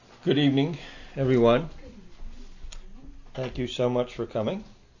Good evening, everyone. Thank you so much for coming.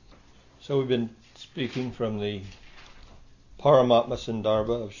 So we've been speaking from the Paramatma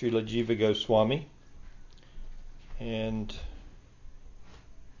Sandarbha of Srila Jiva Goswami, and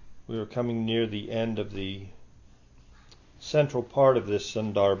we are coming near the end of the central part of this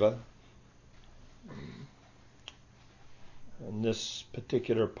Sandarbha. And this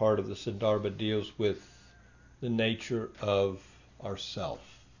particular part of the Sandarbha deals with the nature of ourself,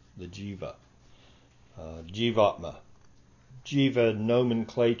 the Jiva, Jivatma. Jiva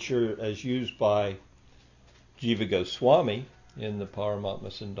nomenclature as used by Jiva Goswami in the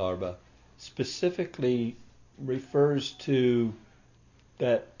Paramatma Sandarbha specifically refers to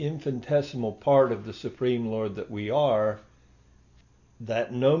that infinitesimal part of the Supreme Lord that we are.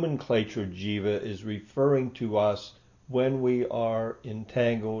 That nomenclature Jiva is referring to us when we are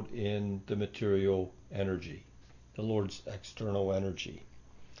entangled in the material energy, the Lord's external energy.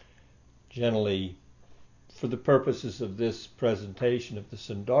 Generally, for the purposes of this presentation of the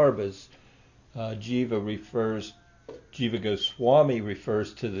Sandarbhas, Jiva Goswami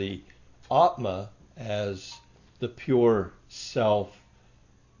refers to the Atma as the pure self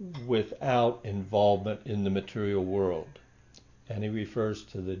without involvement in the material world. And he refers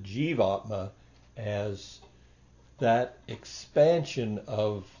to the Jivatma as that expansion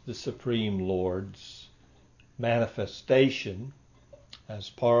of the Supreme Lord's manifestation as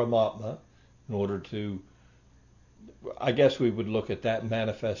Paramatma in order to, I guess we would look at that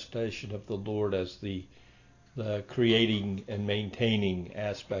manifestation of the Lord as the creating and maintaining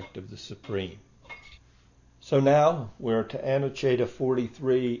aspect of the Supreme. So now we're to Anucheta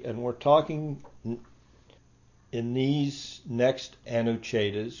 43, and we're talking in these next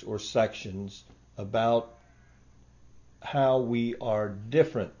Anuchetas or sections about how we are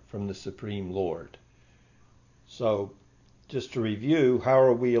different from the Supreme Lord. So just to review, how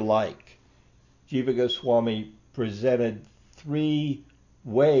are we alike? Jiva Goswami presented three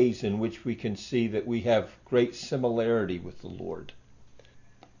ways in which we can see that we have great similarity with the Lord.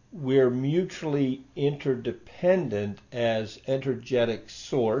 We're mutually interdependent as energetic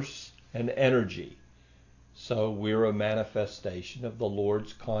source and energy. So we're a manifestation of the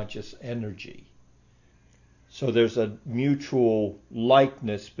Lord's conscious energy. So there's a mutual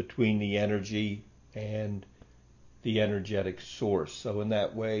likeness between the energy and the energetic source. So in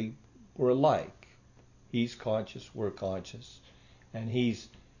that way, we're alike. He's conscious, we're conscious. And he's,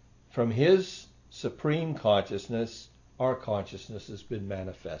 from his supreme consciousness, our consciousness has been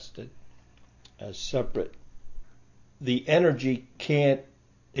manifested as separate. The energy can't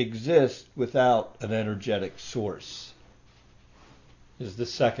exist without an energetic source, is the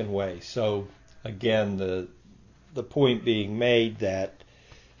second way. So again, the point being made that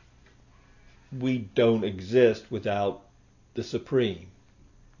we don't exist without the Supreme.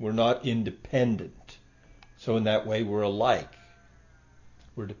 We're not independent. So in that way, we're alike.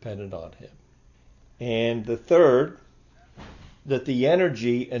 We're dependent on him. And the third, that the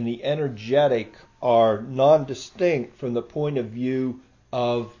energy and the energetic are non-distinct from the point of view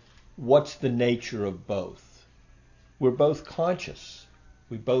of what's the nature of both. We're both conscious.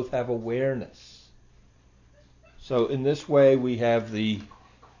 We both have awareness. So in this way, we have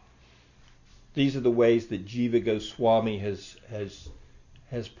these are the ways that Jiva Goswami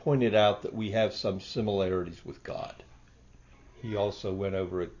has pointed out that we have some similarities with God. He also went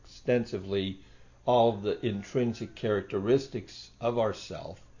over extensively all of the intrinsic characteristics of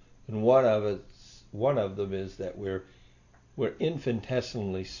ourself, and one of them is that we're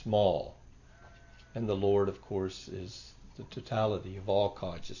infinitesimally small, and the Lord, of course, is the totality of all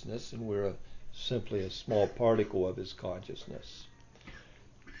consciousness, and we're simply a small particle of his consciousness.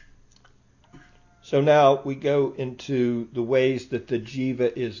 So now we go into the ways that the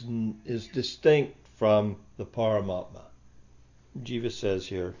Jiva is distinct from the Paramatma. Jiva says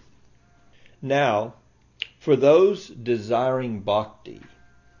here, now, for those desiring bhakti,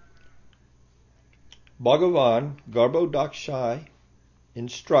 Bhagavan Garbhodakshai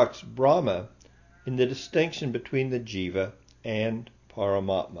instructs Brahma in the distinction between the Jiva and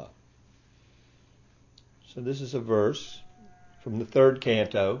Paramatma. So this is a verse from the third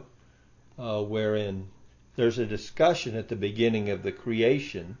canto, wherein there's a discussion at the beginning of the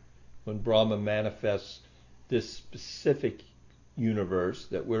creation when Brahma manifests this specific universe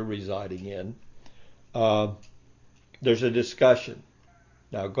that we're residing in. There's a discussion.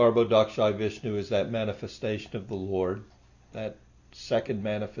 Now, Garbhodakshai Vishnu is that manifestation of the Lord, that second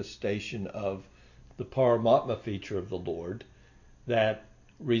manifestation of the Paramatma feature of the Lord that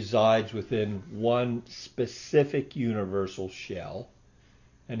resides within one specific universal shell,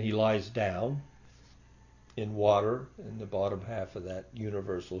 and he lies down in water in the bottom half of that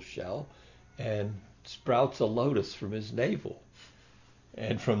universal shell and sprouts a lotus from his navel.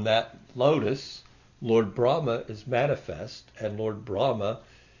 And from that lotus, Lord Brahma is manifest, and Lord Brahma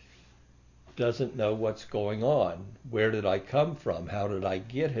doesn't know what's going on. Where did I come from? How did I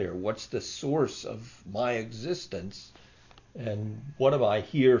get here? What's the source of my existence? And what am I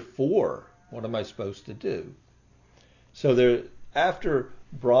here for? What am I supposed to do? So there, after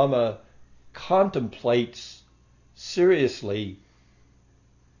Brahma contemplates seriously,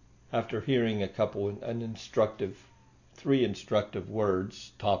 after hearing three instructive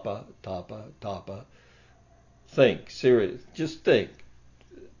words, tapa, tapa, tapa, think, serious, just think,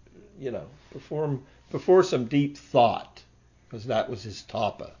 perform some deep thought, because that was his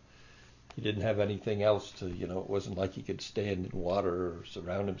tapa. He didn't have anything else to, it wasn't like he could stand in water or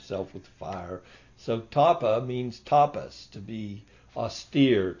surround himself with fire. So tapa means tapas, to be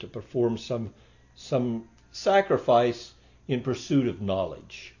austere, to perform some sacrifice in pursuit of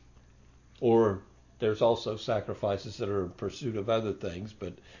knowledge. Or there's also sacrifices that are in pursuit of other things,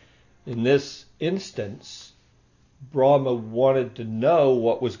 but in this instance, Brahma wanted to know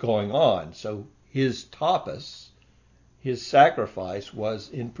what was going on. So his tapas, his sacrifice, was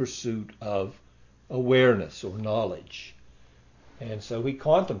in pursuit of awareness or knowledge. And so he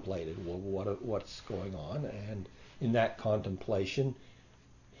contemplated, what's going on? And in that contemplation,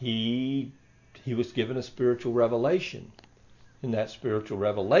 he was given a spiritual revelation. In that spiritual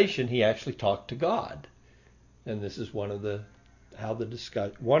revelation, he actually talked to God. And this is one of the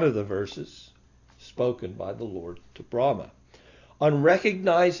verses spoken by the Lord to Brahma. On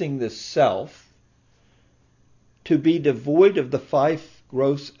recognizing the self to be devoid of the five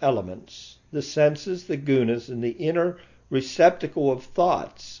gross elements, the senses, the gunas, and the inner receptacle of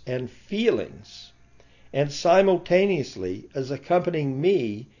thoughts and feelings, and simultaneously as accompanying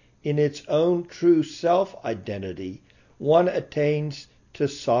me in its own true self-identity, one attains to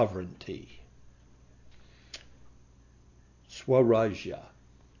sovereignty. Swarajya.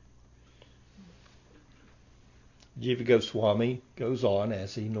 Jiva Goswami goes on,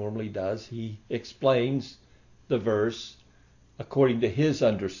 as he normally does. He explains the verse according to his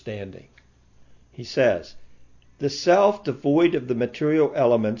understanding. He says, the self devoid of the material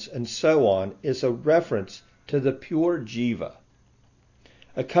elements and so on is a reference to the pure jiva.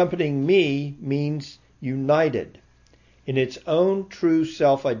 Accompanying me means united in its own true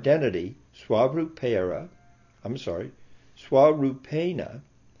self-identity, swarupena,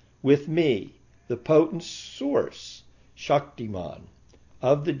 with me, the potent source, Shaktiman,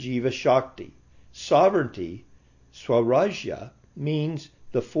 of the Jiva Shakti. Sovereignty, Swarajya, means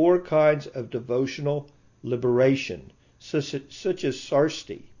the four kinds of devotional liberation, such as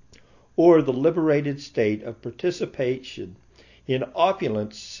sarsti, or the liberated state of participation in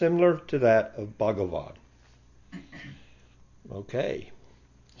opulence similar to that of Bhagavan. Okay,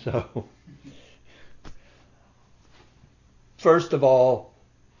 so first of all,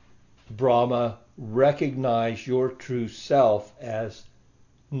 Brahma, recognize your true self as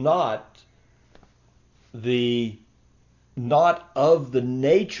not of the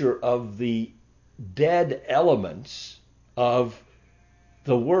nature of the dead elements of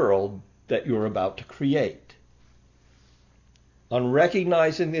the world that you're about to create. On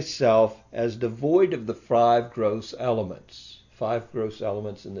recognizing the self as devoid of the five gross elements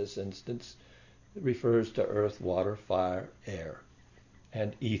in this instance, it refers to earth, water, fire, air,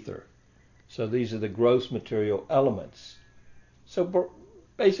 and ether. So these are the gross material elements. So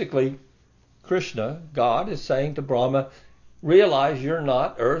basically, Krishna, God, is saying to Brahma, realize you're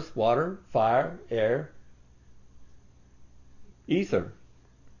not earth, water, fire, air, ether.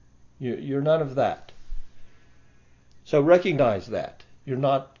 You're none of that. So recognize that. You're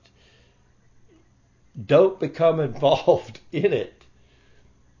not, don't become involved in it.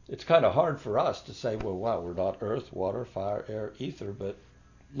 It's kind of hard for us to say, well, wow, we're not earth, water, fire, air, ether, but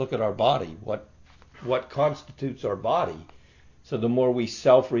look at our body. What constitutes our body? So the more we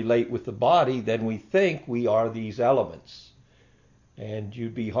self-relate with the body, then we think we are these elements. And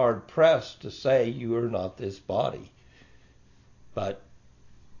you'd be hard-pressed to say you are not this body. But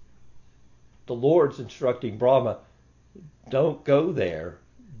the Lord's instructing Brahma, don't go there.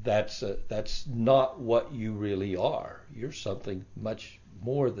 That's not what you really are. You're something much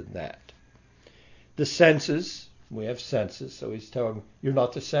more than that. The senses, we have senses, so he's telling him, you're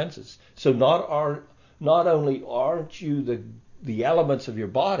not the senses. So not only aren't you the elements of your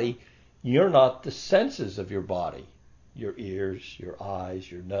body, you're not the senses of your body. Your ears, your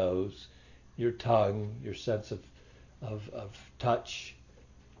eyes, your nose, your tongue, your sense of touch.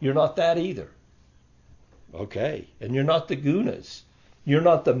 You're not that either. Okay. And you're not the gunas. You're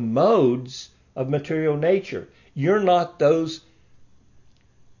not the modes of material nature. You're not those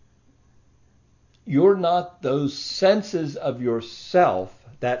senses of yourself,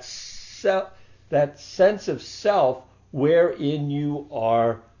 that sense of self wherein you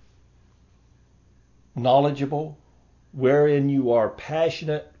are knowledgeable, wherein you are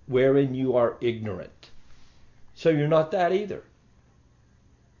passionate, wherein you are ignorant. So you're not that either.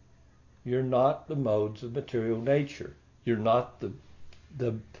 You're not the modes of material nature. You're not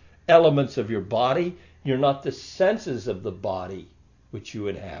the elements of your body. You're not the senses of the body which you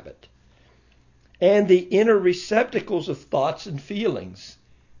inhabit. And the inner receptacles of thoughts and feelings.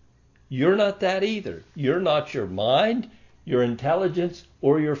 You're not that either. You're not your mind, your intelligence,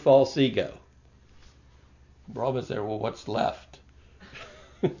 or your false ego. Brahma's there, well, what's left?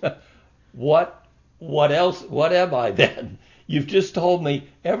 What else? What am I then? You've just told me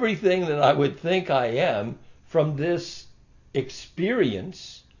everything that I would think I am from this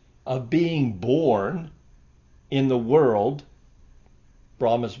experience of being born in the world.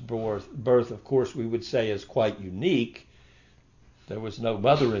 Brahma's birth, of course, we would say is quite unique. There was no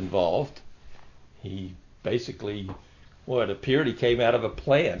mother involved. He basically, it appeared he came out of a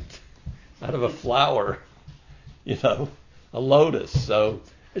plant, out of a flower, a lotus. So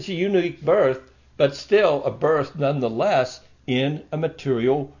it's a unique birth, but still a birth nonetheless in a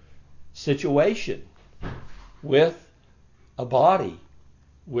material situation with a body,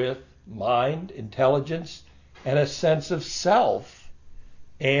 with mind, intelligence, and a sense of self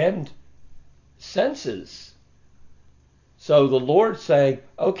and senses. So the Lord's saying,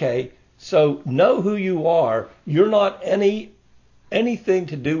 okay, so know who you are. You're not anything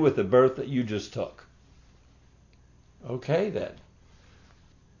to do with the birth that you just took. Okay, then.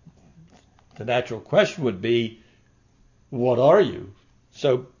 The natural question would be, what are you?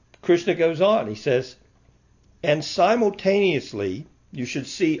 So Krishna goes on. He says, and simultaneously, you should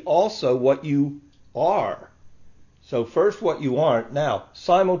see also what you are. So first what you aren't. Now,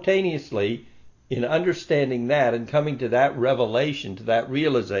 simultaneously, in understanding that and coming to that revelation, to that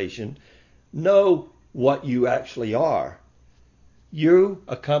realization, know what you actually are. You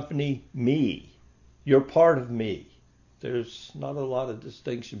accompany me. You're part of me. There's not a lot of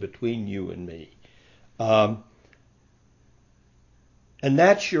distinction between you and me. And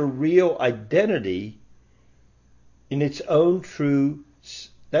that's your real identity that's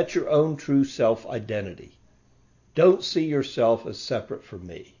your own true self-identity. Don't see yourself as separate from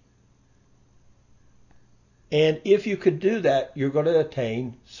me. And if you could do that, you're going to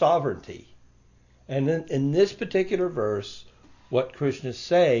attain sovereignty. And in this particular verse, what Krishna is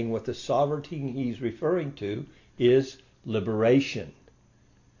saying, what the sovereignty he's referring to, is liberation.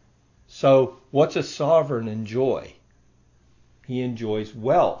 So what's a sovereign enjoy? He enjoys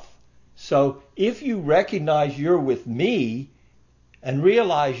wealth. So if you recognize you're with me and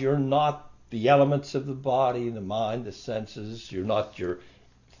realize you're not the elements of the body, the mind, the senses, you're not your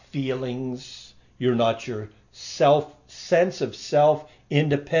feelings, you're not your sense of self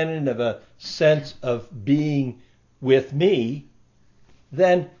independent of a sense of being with me,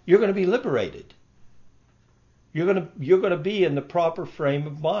 then you're going to be liberated. You're going to be in the proper frame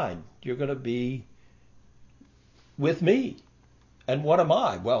of mind. You're going to be with me. And what am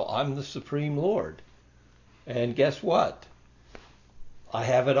I? Well, I'm the Supreme Lord. And guess what? I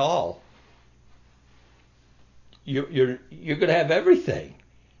have it all. You're going to have everything.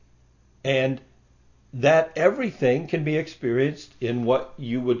 And that everything can be experienced in what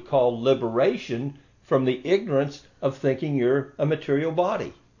you would call liberation from the ignorance of thinking you're a material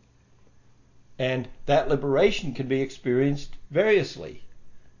body. And that liberation can be experienced variously.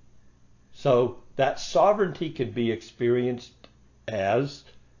 So that sovereignty can be experienced as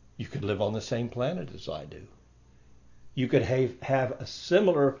you could live on the same planet as I do. You could have a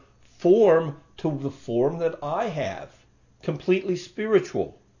similar form to the form that I have, completely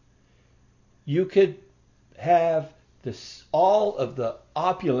spiritual. You could have all of the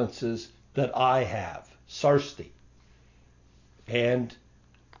opulences that I have, sarsti. And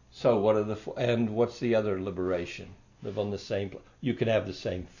so what's the other liberation? Live on the same. You can have the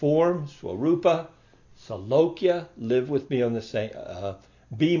same form, swarupa, salokya. Live with me on the same.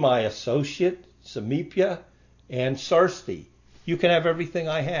 Be my associate, samipya, and sarsti. You can have everything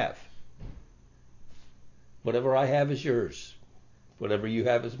I have. Whatever I have is yours. Whatever you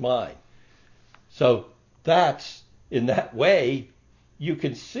have is mine. So that's, in that way, you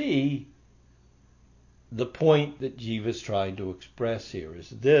can see the point that Jiva is trying to express here is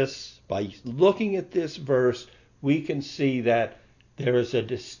this. By looking at this verse, we can see that there is a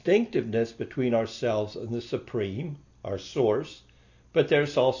distinctiveness between ourselves and the Supreme, our source, but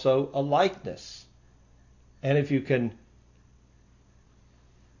there's also a likeness. And if you can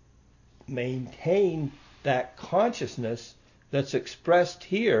maintain that consciousness that's expressed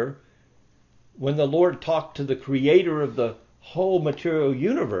here when the Lord talked to the creator of the whole material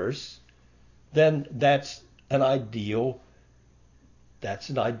universe, then that's an ideal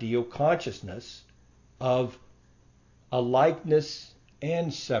consciousness of a likeness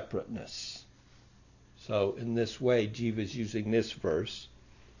and separateness. So in this way, Jiva is using this verse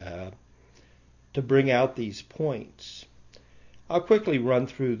to bring out these points. I'll quickly run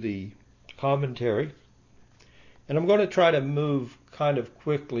through the commentary, and I'm going to try to move kind of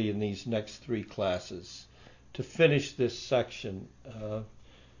quickly in these next 3 classes to finish this section.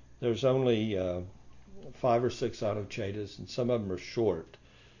 There's only 5 or 6 Anuchetas, and some of them are short.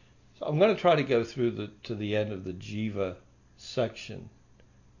 So I'm going to try to go through to the end of the Jiva section.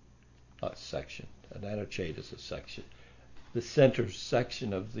 Not section. An Anucheta is a section. The center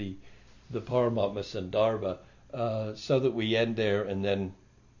section of the Paramatma Sandarbha, so that we end there, and then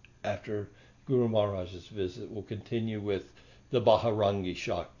after Guru Maharaj's visit, we'll continue with the Baharangi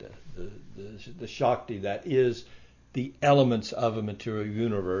Shakti, the Shakti that is the elements of a material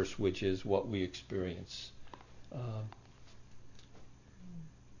universe, which is what we experience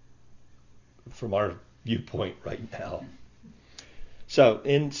from our viewpoint right now. So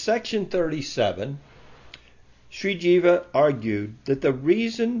in section 37, Sri Jiva argued that the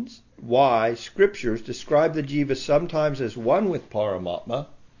reasons why scriptures describe the Jiva sometimes as one with Paramatma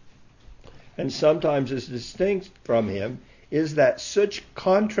and sometimes as distinct from him is that such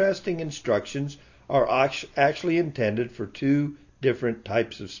contrasting instructions are actually intended for 2 different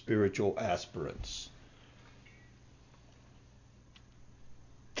types of spiritual aspirants.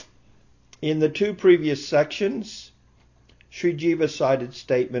 In the 2 previous sections, Sri Jiva cited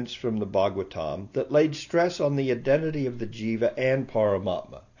statements from the Bhagavatam that laid stress on the identity of the Jiva and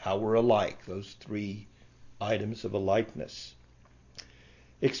Paramatma, how we're alike, those 3 items of alikeness,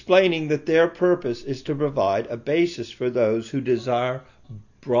 explaining that their purpose is to provide a basis for those who desire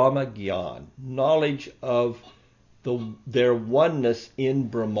Brahma Gyan, knowledge of their oneness in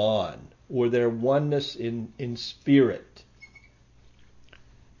Brahman, or their oneness in spirit.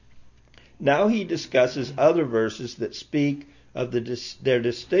 Now he discusses other verses that speak of their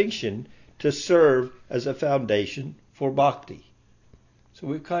distinction to serve as a foundation for bhakti. So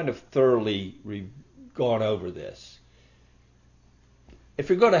we've kind of thoroughly gone over this. If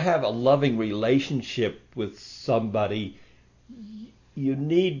you're going to have a loving relationship with somebody, you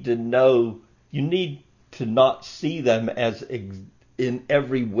need to not see them as in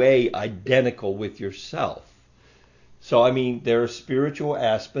every way identical with yourself. So, I mean, there are spiritual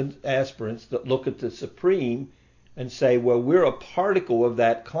aspirants that look at the Supreme and say, well, we're a particle of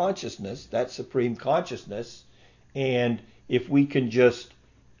that consciousness, that Supreme consciousness, and if we can just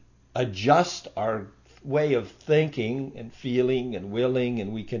adjust our way of thinking and feeling and willing,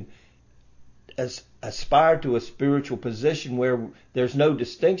 and we can aspire to a spiritual position where there's no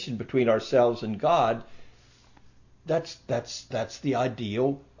distinction between ourselves and God, that's the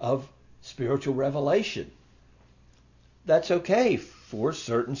ideal of spiritual revelation. That's okay for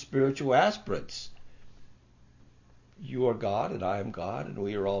certain spiritual aspirants. You are God and I am God and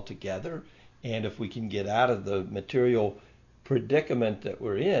we are all together. And if we can get out of the material predicament that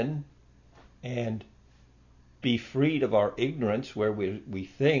we're in and be freed of our ignorance where we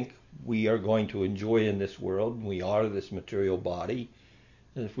think we are going to enjoy in this world and we are this material body,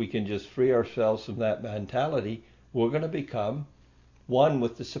 and if we can just free ourselves from that mentality, we're going to become one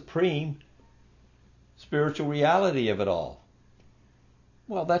with the Supreme spiritual reality of it all.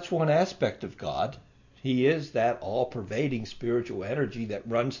 Well, that's one aspect of God. He is that all-pervading spiritual energy that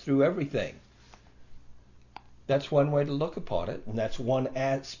runs through everything. That's one way to look upon it, and that's one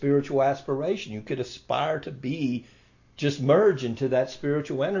spiritual aspiration. You could aspire to be, just merge into that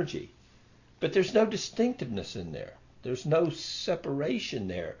spiritual energy. But there's no distinctiveness in there. There's no separation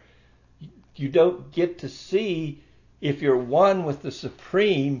there. You don't get to see if you're one with the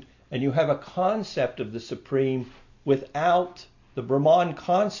Supreme and you have a concept of the Supreme without the Brahman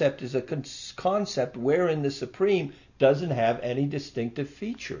concept is a concept wherein the Supreme doesn't have any distinctive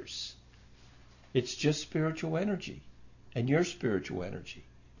features. It's just spiritual energy, and you're spiritual energy.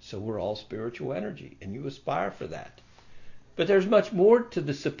 So we're all spiritual energy, and you aspire for that. But there's much more to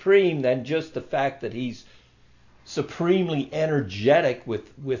the Supreme than just the fact that he's supremely energetic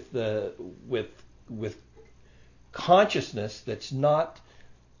with consciousness that's not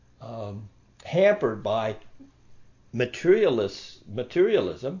hampered by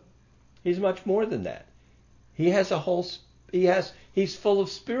materialism. He's much more than that. He's full of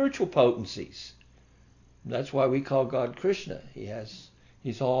spiritual potencies. That's why we call God Krishna.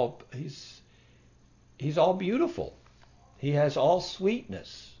 He's all beautiful. He has all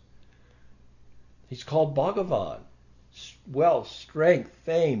sweetness. He's called Bhagavan. Wealth, strength,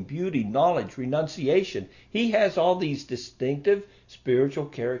 fame, beauty, knowledge, renunciation. He has all these distinctive spiritual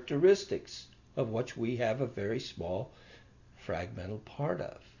characteristics of which we have a very small fragmental part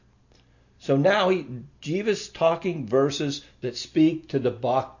of. So now Jiva's talking verses that speak to the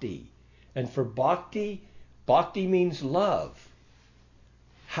bhakti. And for bhakti, bhakti means love.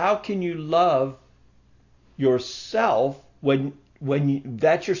 How can you love yourself when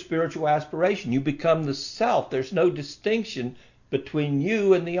that's your spiritual aspiration? You become the self. There's no distinction between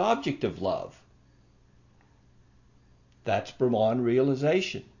you and the object of love. That's Brahman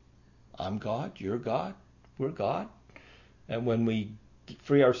realization. I'm God, you're God, we're God. And when we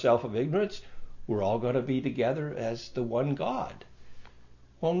free ourselves of ignorance, we're all going to be together as the one God.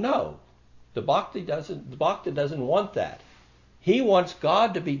 Well, no. The Bhakta doesn't want that. He wants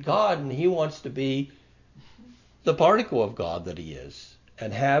God to be God, and he wants to be the particle of God that he is,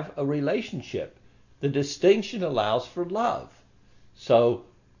 and have a relationship. The distinction allows for love. So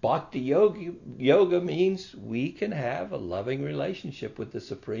Bhakti yoga means we can have a loving relationship with the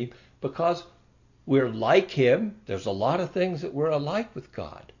Supreme because we're like him. There's a lot of things that we're alike with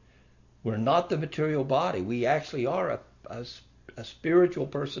God. We're not the material body. We actually are a spiritual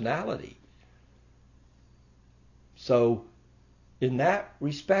personality. So in that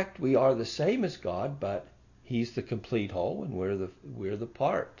respect, we are the same as God, but he's the complete whole, and we're the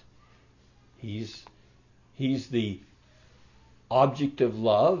part. He's the object of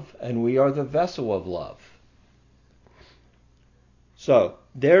love, and we are the vessel of love. So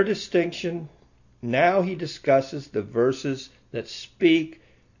their distinction. Now he discusses the verses that speak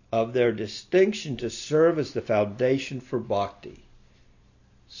of their distinction to serve as the foundation for bhakti.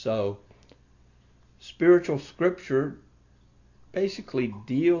 So spiritual scripture basically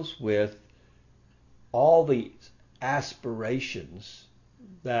deals with all the aspirations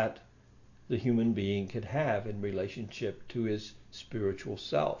that the human being could have in relationship to his spiritual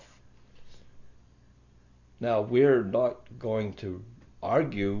self. Now, we're not going to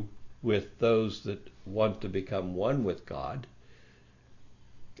argue with those that want to become one with God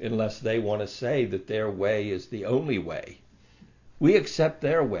unless they want to say that their way is the only way. We accept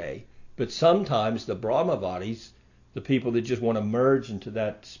their way, but sometimes the Brahmavadis, the people that just want to merge into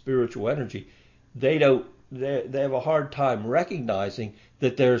that spiritual energy, they have a hard time recognizing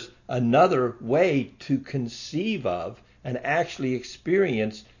that there's another way to conceive of and actually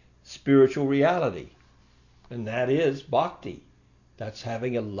experience spiritual reality. And that is bhakti. That's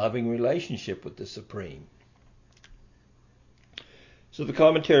having a loving relationship with the Supreme. So the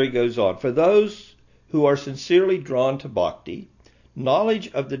commentary goes on. For those who are sincerely drawn to bhakti,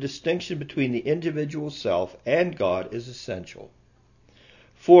 knowledge of the distinction between the individual self and God is essential.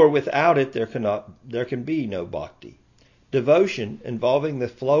 For without it there can be no bhakti. Devotion, involving the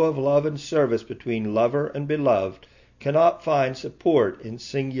flow of love and service between lover and beloved, cannot find support in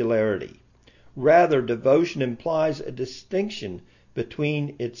singularity. Rather, devotion implies a distinction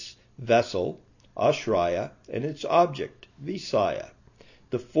between its vessel, ashraya, and its object, visaya.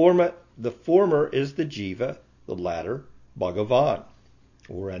 The former is the jiva, the latter, Bhagavan,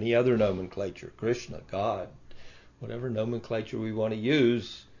 or any other nomenclature, Krishna, God, whatever nomenclature we want to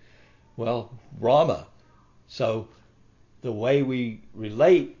use, well, Rama. So the way we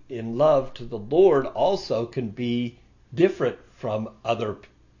relate in love to the Lord also can be different from other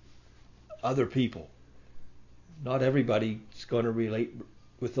people. Not everybody's going to relate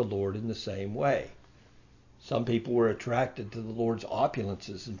with the Lord in the same way. Some people were attracted to the Lord's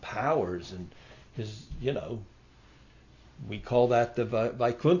opulences and powers and his, we call that the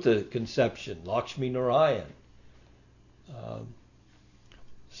Vaikuntha conception, Lakshmi Narayan.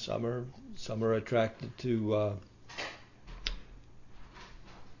 Some are attracted to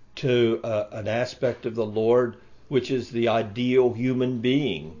an aspect of the Lord which is the ideal human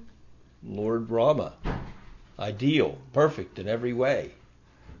being, Lord Brahma, ideal, perfect in every way,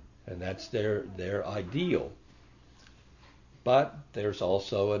 and that's their ideal. But there's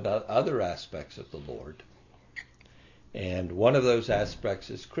also other aspects of the Lord. And one of those aspects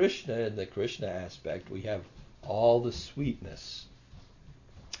is Krishna. In the Krishna aspect, we have all the sweetness.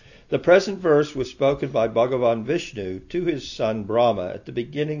 The present verse was spoken by Bhagavan Vishnu to his son Brahma at the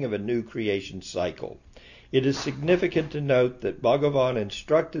beginning of a new creation cycle. It is significant to note that Bhagavan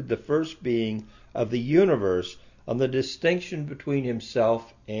instructed the first being of the universe on the distinction between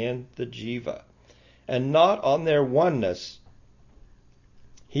himself and the jiva, and not on their oneness.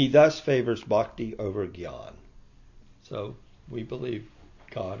 He thus favors bhakti over jnana. So we believe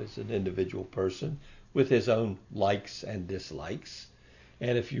God is an individual person with his own likes and dislikes.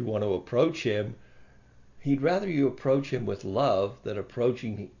 And if you want to approach him, he'd rather you approach him with love than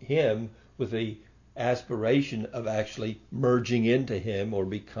approaching him with a aspiration of actually merging into him or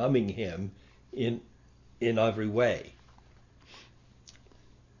becoming him in every way.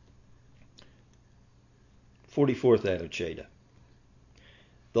 44th Anucheta.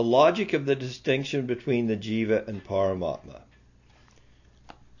 The logic of the distinction between the Jiva and Paramatma.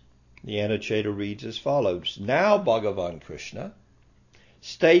 The Anucheta reads as follows. Now Bhagavan Krishna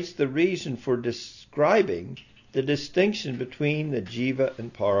states the reason for describing the distinction between the Jiva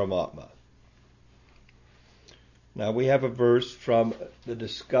and Paramatma. Now we have a verse from a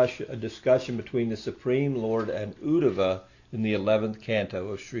discussion between the Supreme Lord and Uddhava in the 11th canto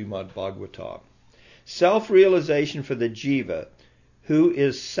of Srimad Bhagavatam. Self-realization for the Jiva, who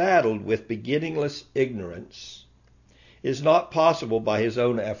is saddled with beginningless ignorance, is not possible by his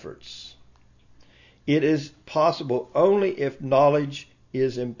own efforts. It is possible only if knowledge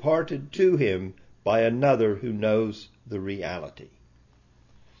is imparted to him by another who knows the reality.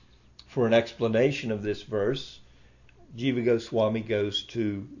 For an explanation of this verse, Jiva Goswami goes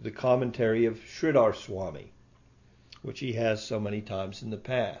to the commentary of Sridhar Swami, which he has so many times in the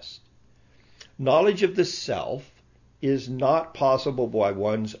past. Knowledge of the self is not possible by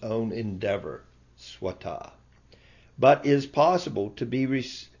one's own endeavor, swata, but is possible to be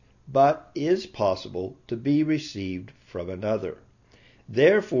received from another.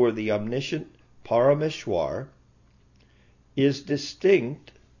 Therefore, the omniscient Parameshwar is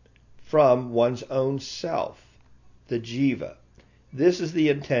distinct from one's own self, the Jiva. This is the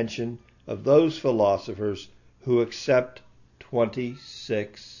intention of those philosophers who accept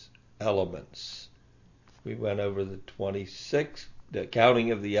 26 elements. We went over the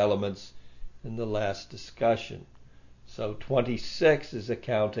counting of the elements in the last discussion. So 26 is a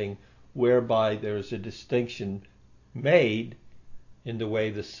counting whereby there is a distinction made in the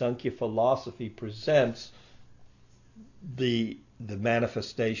way the Sankhya philosophy presents the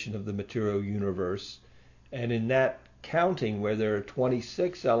manifestation of the material universe. And in that counting where there are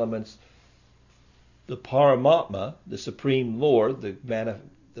 26 elements, the Paramatma, the Supreme Lord,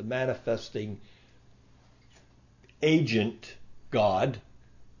 the manifesting agent God,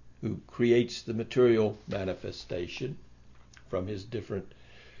 who creates the material manifestation from his different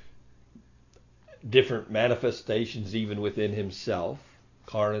manifestations even within himself,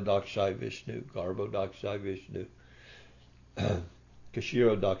 Karna Dakshai Vishnu, Garbho Dakshai Vishnu,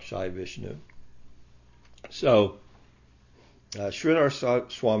 Kashira Dakshai Vishnu. So,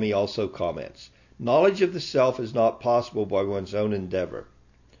 Sridhar Swami also comments, knowledge of the self is not possible by one's own endeavor,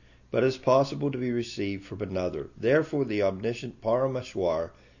 but is possible to be received from another. Therefore, the omniscient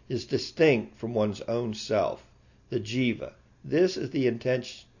Parameshwar is distinct from one's own self, the Jiva. This is the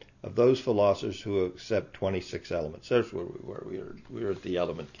intention of those philosophers who accept 26 elements. That's where we were. We were at the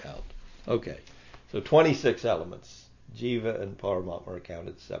element count. Okay, so 26 elements. Jiva and Paramatma are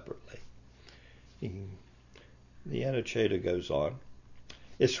counted separately. The Anucheta goes on.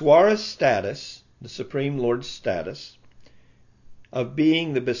 Ishwara's status, the Supreme Lord's status, of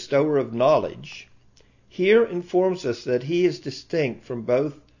being the bestower of knowledge, here informs us that he is distinct from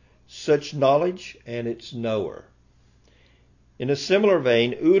both such knowledge and its knower. In a similar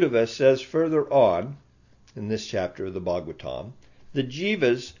vein, Uddhava says further on, in this chapter of the Bhagavatam, the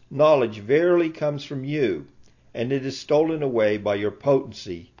Jiva's knowledge verily comes from you, and it is stolen away by your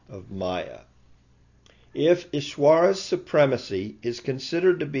potency of Maya. If Ishwara's supremacy is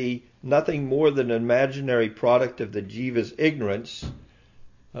considered to be nothing more than an imaginary product of the Jiva's ignorance,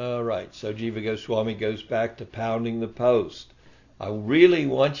 right, so Jiva Goswami goes back to pounding the post. I really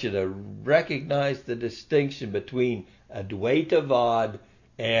want you to recognize the distinction between Advaitavad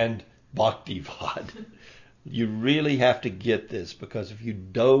and Bhaktivad. You really have to get this, because if you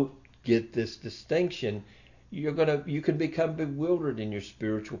don't get this distinction, you can become bewildered in your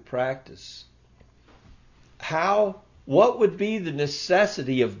spiritual practice. What would be the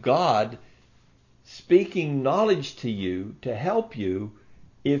necessity of God speaking knowledge to you to help you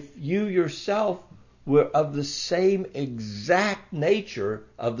if you yourself were of the same exact nature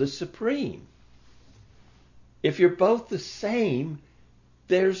of the Supreme? If you're both the same,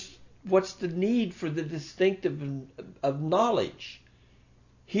 what's the need for the distinctive of knowledge?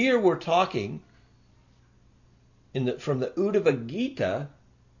 Here we're talking from the Uddhava Gita,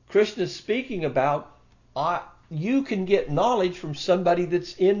 Krishna is speaking about you can get knowledge from somebody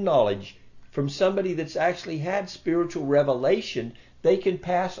that's in knowledge, from somebody that's actually had spiritual revelation. They can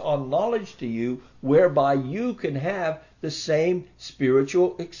pass on knowledge to you whereby you can have the same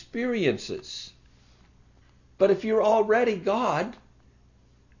spiritual experiences. But if you're already God,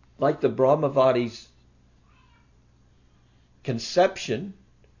 like the Brahmavadi's conception,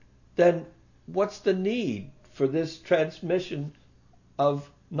 then what's the need for this transmission of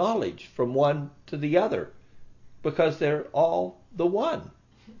knowledge from one to the other, because they're all the one.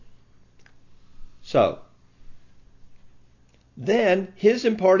 So, then his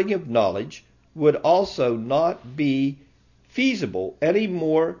imparting of knowledge would also not be feasible any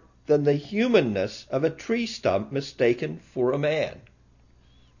more than the humanness of a tree stump mistaken for a man.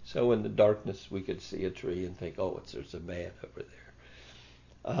 So in the darkness we could see a tree and think, oh, there's a man over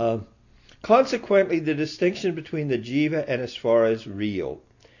there. Consequently, the distinction between the jiva and Ishvara is real.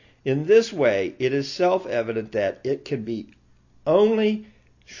 In this way, it is self-evident that it can be only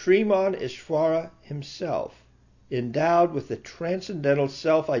Sriman Ishvara himself, endowed with the transcendental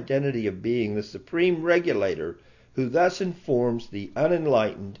self-identity of being the supreme regulator, who thus informs the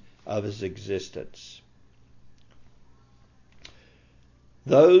unenlightened of his existence.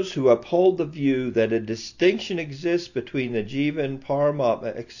 Those who uphold the view that a distinction exists between the jiva and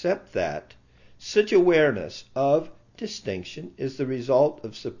Paramatma accept that such awareness of distinction is the result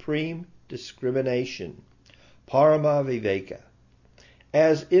of supreme discrimination, Paramaviveka,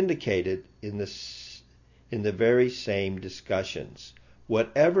 as indicated in the very same discussions.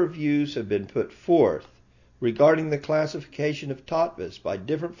 Whatever views have been put forth regarding the classification of tattvas by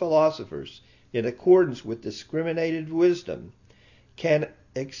different philosophers in accordance with discriminated wisdom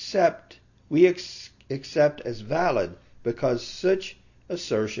we accept as valid, because such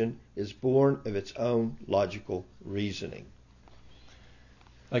assertion is born of its own logical reasoning.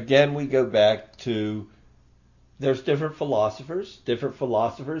 Again, we go back to there's different philosophers. Different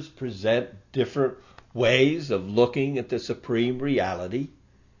philosophers present different ways of looking at the supreme reality,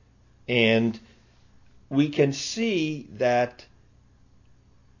 and we can see that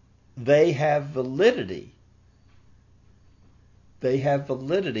they have validity. They have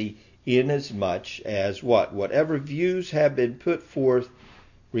validity in as much as whatever views have been put forth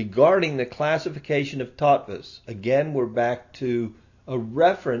regarding the classification of tattvas. Again, we're back to a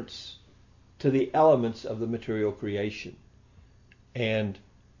reference to the elements of the material creation. And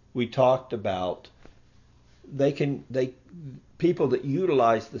we talked about people that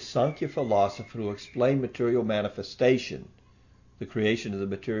utilize the Sankhya philosophy to explain material manifestation, the creation of the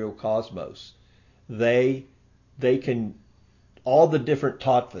material cosmos. They can all the different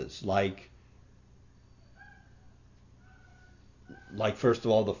tattvas, like first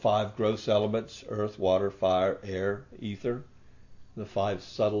of all the 5 gross elements: earth, water, fire, air, ether, the 5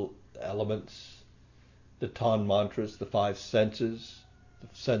 subtle elements, the tanmatras, the 5 senses, the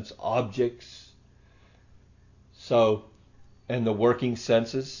sense objects, and the working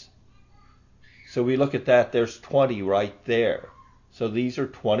senses. So we look at that, there's 20 right there. So these are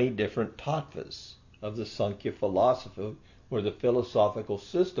 20 different tattvas of the Sankhya philosophy, or the philosophical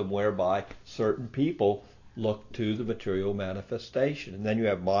system whereby certain people look to the material manifestation. And then you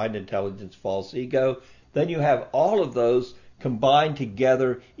have mind, intelligence, false ego. Then you have all of those combined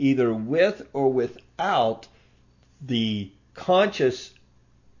together, either with or without the conscious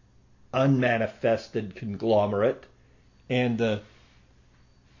unmanifested conglomerate and the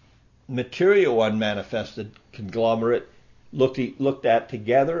material unmanifested conglomerate, looked at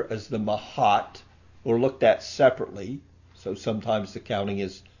together as the Mahat, or looked at separately. So sometimes the counting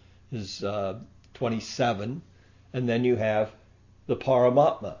is 27, and then you have the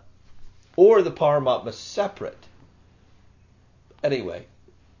Paramatma, or the Paramatma separate. Anyway,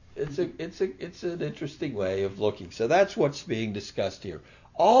 it's an interesting way of looking. So that's what's being discussed here.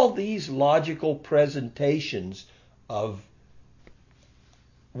 All these logical presentations of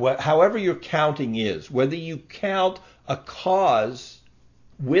however your counting is, whether you count a cause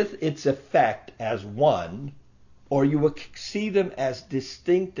with its effect as one, or you will see them as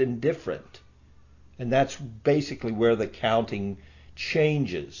distinct and different. And that's basically where the counting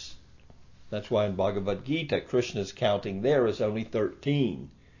changes. That's why in Bhagavad Gita, Krishna's counting there is only 13.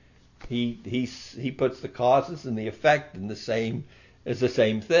 He puts the causes and the effect in the same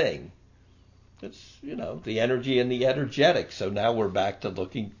thing. It's, the energy and the energetic. So now we're back to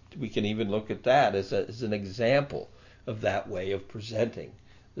looking, we can even look at that as an example of that way of presenting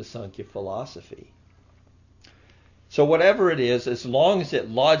the Sankhya philosophy. So whatever it is, as long as it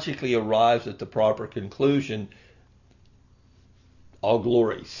logically arrives at the proper conclusion, all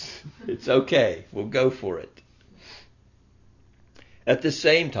glories. It's okay. We'll go for it. At the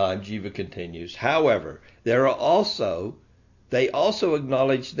same time, Jiva continues, however, they also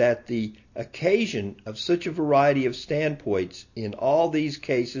acknowledge that the occasion of such a variety of standpoints in all these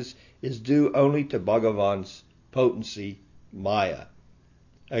cases is due only to Bhagavan's potency, Maya,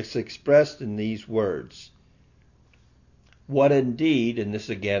 as expressed in these words. What indeed, and this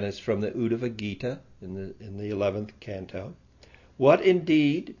again is from the Uddhava Gita in the 11th canto, what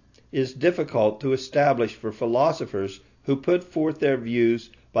indeed is difficult to establish for philosophers who put forth their views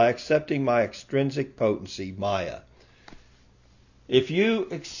by accepting my extrinsic potency, Maya. If you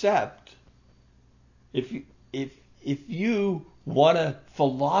accept, if you want to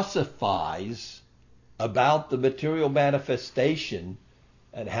philosophize about the material manifestation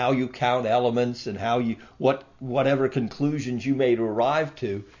and how you count elements and how you whatever conclusions you may arrive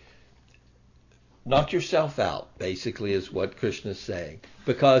to, knock yourself out, basically, is what Krishna's saying.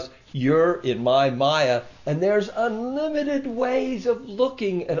 Because you're in my Maya, and there's unlimited ways of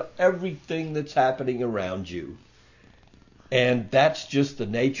looking at everything that's happening around you. And that's just the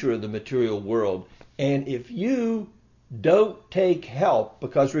nature of the material world. And if you don't take help,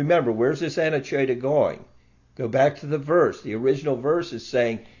 because remember, where's this Anucheta going? Go back to the verse. The original verse is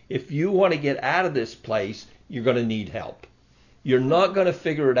saying, if you want to get out of this place, you're going to need help. You're not going to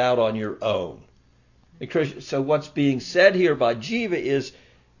figure it out on your own. So what's being said here by Jiva is,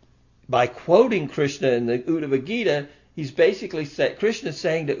 by quoting Krishna in the Uddhava Gita, he's basically saying, Krishna's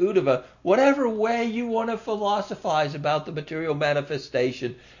saying to Uddhava, whatever way you want to philosophize about the material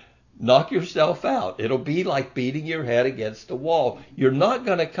manifestation, knock yourself out. It'll be like beating your head against a wall. You're not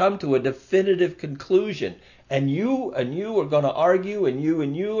going to come to a definitive conclusion. And you are going to argue, and you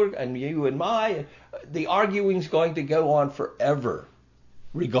and my, the arguing's going to go on forever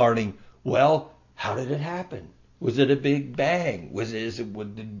regarding, well, how did it happen? Was it a big bang?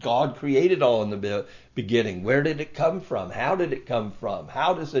 Did God create it all in the beginning? Where did it come from? How did it come from?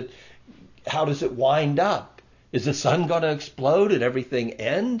 How does it wind up? Is the sun going to explode and everything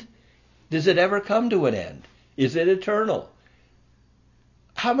end? Does it ever come to an end? Is it eternal?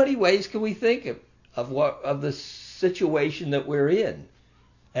 How many ways can we think of the situation that we're in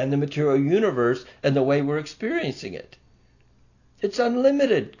and the material universe and the way we're experiencing it? It's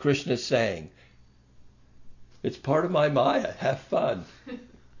unlimited, Krishna's saying. It's part of my Maya. Have fun.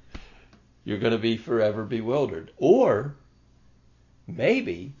 You're going to be forever bewildered. Or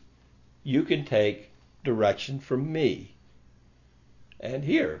maybe you can take direction from me. And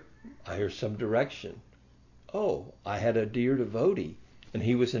here, I hear some direction. Oh, I had a dear devotee, and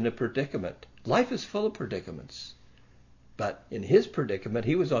he was in a predicament. Life is full of predicaments. But in his predicament,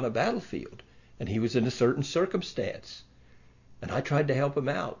 he was on a battlefield, and he was in a certain circumstance. And I tried to help him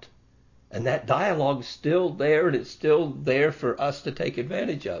out. And that dialogue's still there, and it's still there for us to take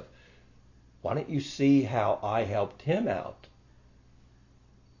advantage of. Why don't you see how I helped him out?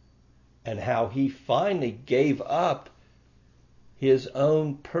 And how he finally gave up his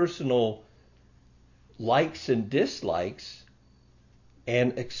own personal likes and dislikes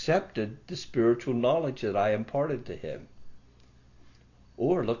and accepted the spiritual knowledge that I imparted to him.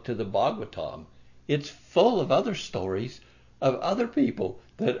 Or look to the Bhagavatam. It's full of other stories of other people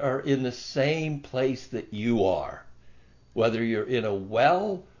that are in the same place that you are. Whether you're in a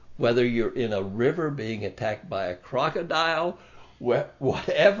well, whether you're in a river being attacked by a crocodile,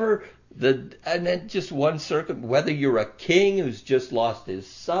 whatever, and then just one whether you're a king who's just lost his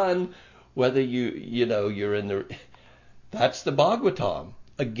son, whether you're in the... That's the Bhagavatam.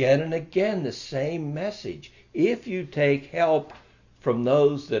 Again and again, the same message. If you take help from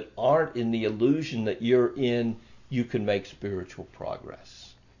those that aren't in the illusion that you're in, you can make spiritual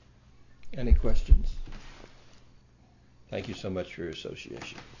progress. Any questions? Thank you so much for your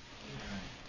association.